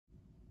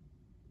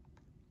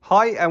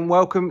Hi and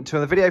welcome to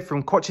another video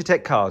from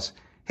Tech Cars.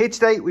 Here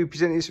today we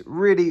present this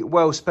really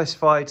well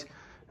specified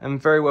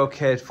and very well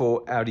cared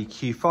for Audi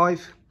Q5.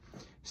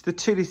 It's the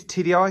 2-litre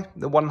TDI,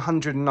 the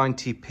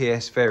 190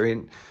 PS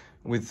variant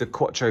with the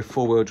Quattro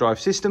four-wheel drive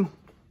system.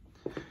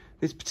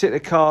 This particular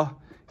car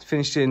is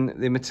finished in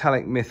the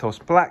metallic Mythos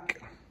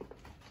black.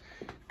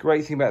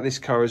 Great thing about this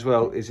car as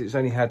well is it's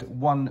only had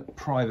one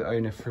private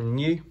owner from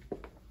new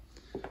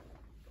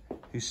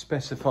who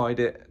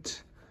specified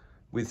it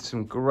with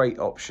some great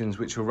options,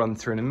 which we'll run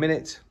through in a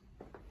minute.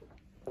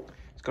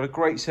 It's got a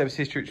great service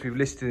history, which we've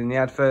listed in the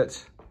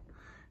advert.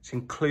 It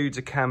includes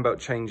a cam belt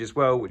change as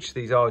well, which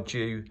these are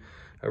due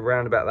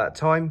around about that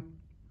time.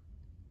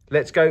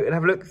 Let's go and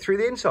have a look through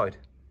the inside.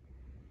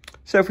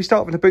 So if we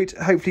start with the boot,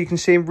 hopefully you can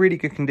see in really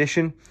good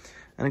condition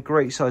and a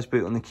great size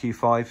boot on the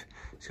Q5.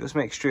 It's got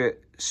some extra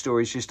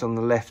storage just on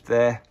the left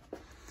there.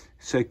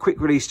 So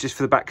quick release just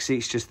for the back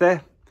seats just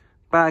there.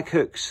 Bag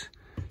hooks,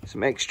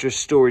 some extra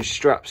storage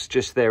straps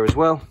just there as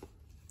well.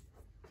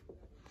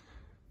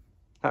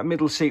 That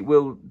middle seat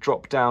will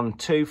drop down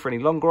too for any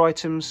longer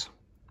items.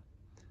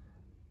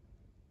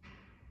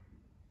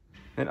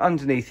 And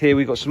underneath here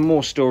we've got some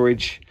more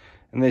storage,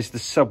 and there's the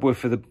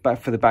subwoofer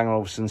for the Bang &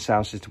 Olufsen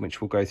sound system,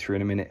 which we'll go through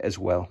in a minute as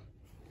well.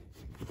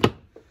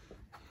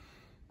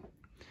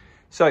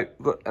 So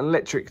we've got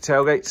electric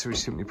tailgate, so we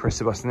simply press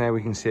the button there,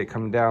 we can see it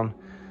coming down,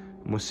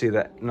 and we'll see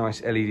that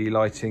nice LED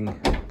lighting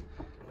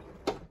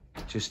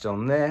just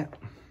on there.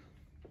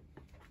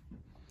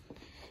 And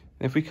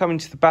if we come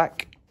into the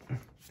back,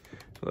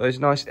 those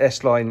nice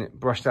S Line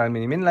brushed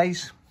aluminium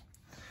inlays.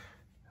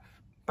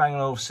 Bang &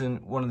 Olufsen,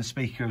 one of the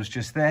speakers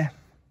just there.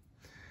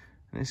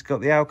 And it's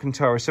got the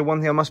Alcantara. So one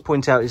thing I must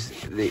point out is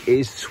it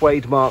is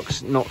suede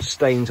marks, not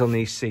stains on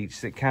these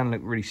seats. It can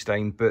look really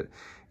stained, but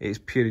it's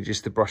purely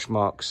just the brush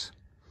marks.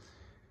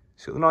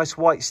 It's got the nice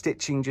white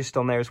stitching just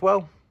on there as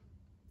well.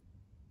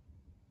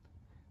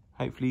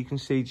 Hopefully you can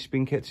see it's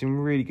been kept in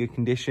really good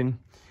condition.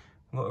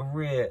 We've got a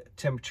rear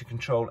temperature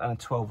control and a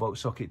 12-volt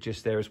socket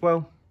just there as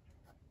well.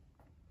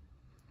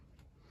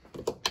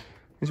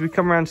 As we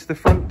come around to the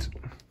front,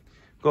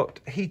 we've got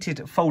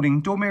heated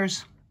folding door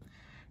mirrors,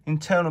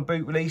 internal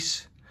boot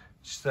release,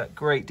 just that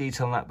great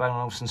detail on that Bang &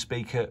 Olufsen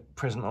speaker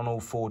present on all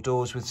four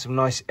doors with some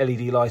nice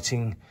LED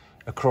lighting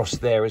across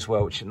there as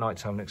well, which at night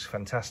time looks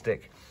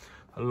fantastic,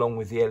 along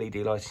with the LED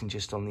lighting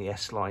just on the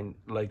S Line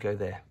logo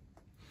there.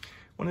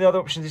 One of the other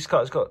options this car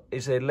has got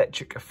is an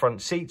electric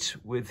front seat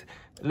with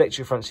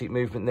electric front seat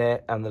movement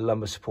there and the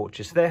lumbar support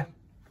just there.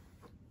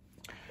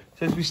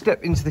 So as we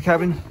step into the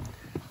cabin,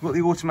 we've got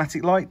the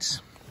automatic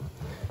lights,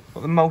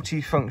 got the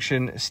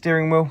multi-function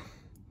steering wheel.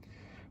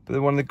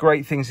 But one of the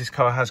great things this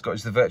car has got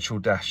is the virtual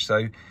dash.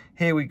 So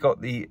here we've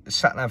got the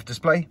sat-nav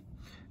display.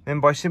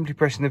 Then by simply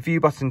pressing the view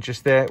button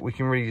just there, we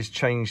can really just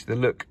change the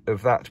look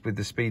of that with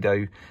the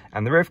speedo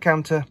and the rev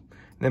counter.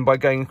 And then by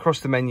going across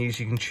the menus,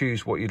 you can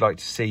choose what you'd like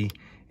to see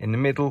in the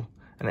middle,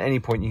 and at any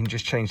point you can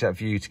just change that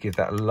view to give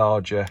that a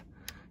larger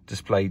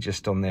display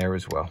just on there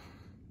as well.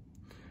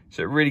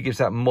 So it really gives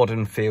that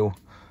modern feel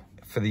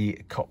for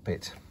the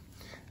cockpit.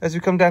 As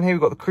we come down here,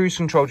 we've got the cruise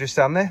control just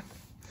down there,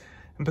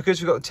 and because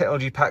we've got the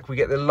technology pack, we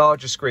get the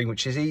larger screen,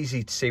 which is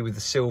easy to see with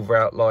the silver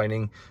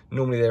outlining.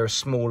 Normally they're a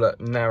smaller,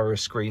 narrower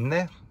screen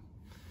there.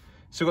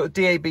 So we've got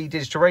the DAB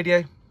digital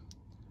radio,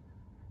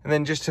 and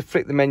then just to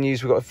flip the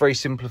menus, we've got a very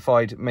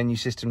simplified menu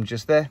system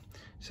just there.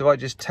 So if I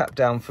just tap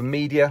down for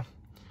media,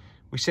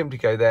 we simply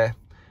go there,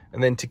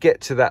 and then to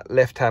get to that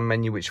left-hand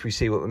menu, which we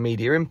see what the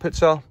media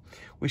inputs are,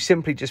 we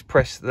simply just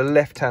press the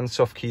left-hand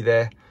soft key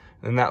there,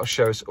 and that will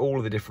show us all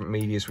of the different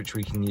medias which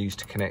we can use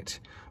to connect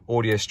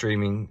audio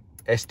streaming,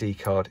 SD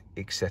card,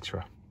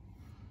 etc.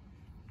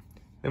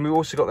 Then we've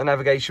also got the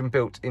navigation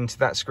built into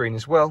that screen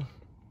as well.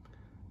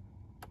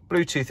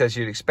 Bluetooth as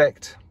you'd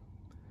expect.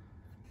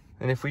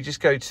 And if we just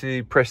go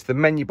to press the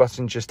menu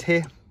button just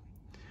here,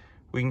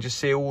 we can just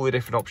see all the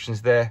different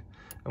options there.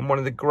 And one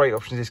of the great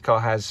options this car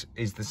has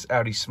is this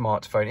Audi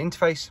smartphone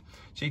interface.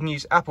 So you can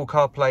use Apple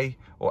CarPlay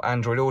or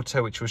Android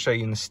Auto, which will show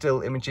you in the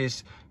still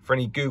images for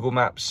any Google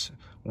Maps,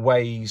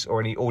 Waze,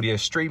 or any audio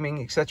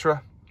streaming,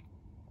 etc.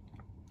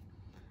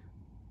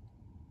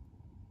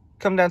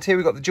 Come down to here,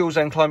 we've got the dual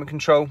zone climate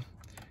control.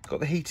 Got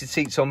the heated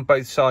seats on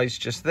both sides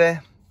just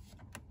there.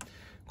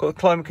 Got the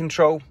climate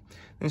control.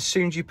 And as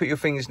soon as you put your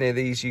fingers near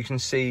these, you can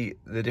see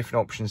the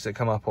different options that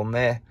come up on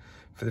there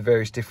for the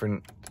various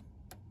different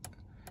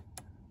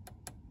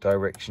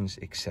directions,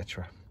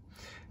 etc.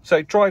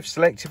 So drive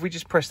select, if we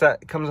just press that,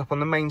 it comes up on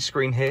the main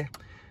screen here.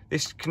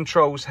 This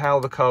controls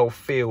how the car will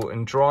feel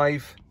and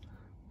drive.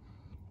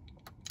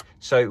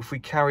 So if we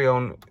carry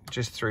on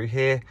just through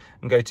here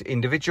and go to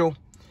individual,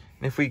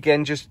 and if we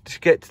again just to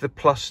get to the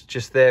plus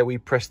just there, we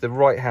press the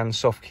right hand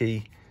soft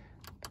key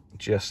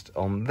just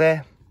on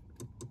there.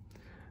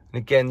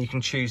 And again, you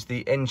can choose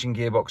the engine,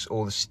 gearbox,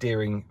 or the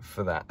steering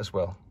for that as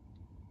well.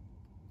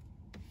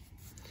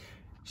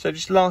 So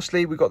just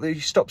lastly, we've got the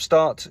stop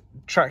start,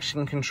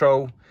 traction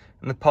control,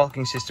 and the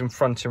parking system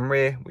front and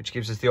rear, which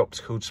gives us the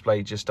optical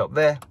display just up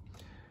there.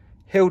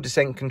 Hill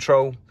descent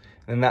control,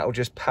 and and that will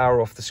just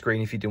power off the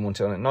screen if you didn't want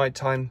it on at night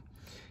time.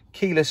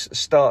 Keyless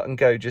start and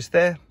go just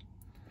there.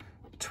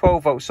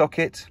 12-volt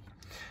socket.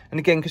 And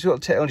again, because we've got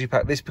a technology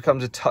pack, this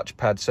becomes a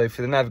touchpad. So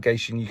for the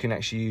navigation, you can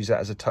actually use that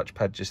as a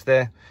touchpad just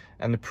there,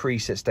 and the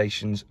preset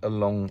stations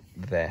along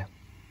there.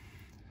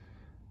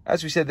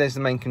 As we said, there's the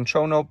main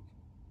control knob,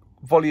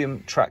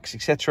 volume, tracks,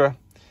 etc.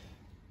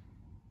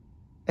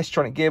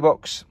 S-tronic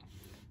gearbox,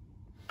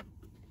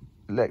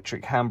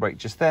 electric handbrake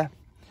just there.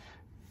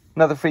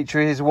 Another feature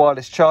is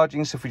wireless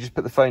charging. So if we just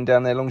put the phone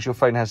down there, as long as your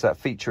phone has that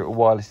feature, it will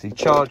wirelessly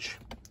charge.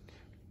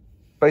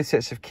 Both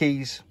sets of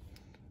keys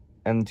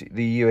and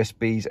the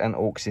USBs and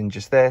aux in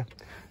just there.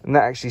 And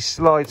that actually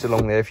slides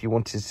along there if you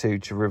wanted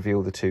to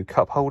reveal the two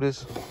cup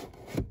holders.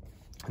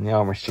 And the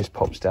armrest just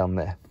pops down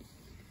there.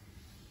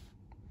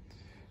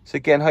 So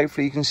again,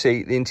 hopefully you can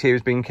see the interior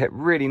has been kept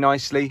really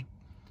nicely.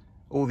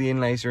 All the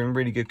inlays are in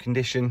really good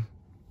condition.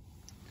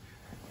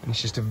 And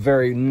it's just a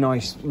very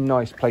nice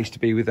place to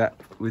be with that,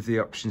 with the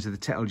options of the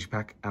technology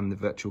pack and the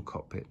virtual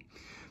cockpit.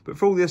 But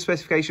for all the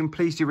specification,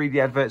 please do read the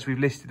adverts. We've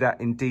listed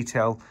that in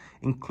detail,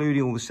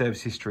 including all the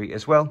service history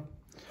as well.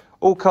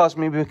 All cars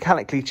may be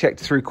mechanically checked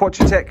through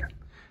Quadratech.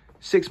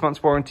 6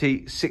 months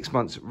warranty, 6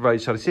 months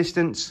roadside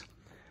assistance.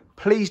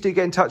 Please do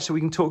get in touch so we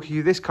can talk you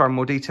through this car in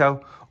more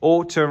detail,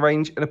 or to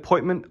arrange an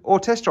appointment or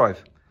test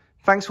drive.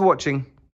 Thanks for watching.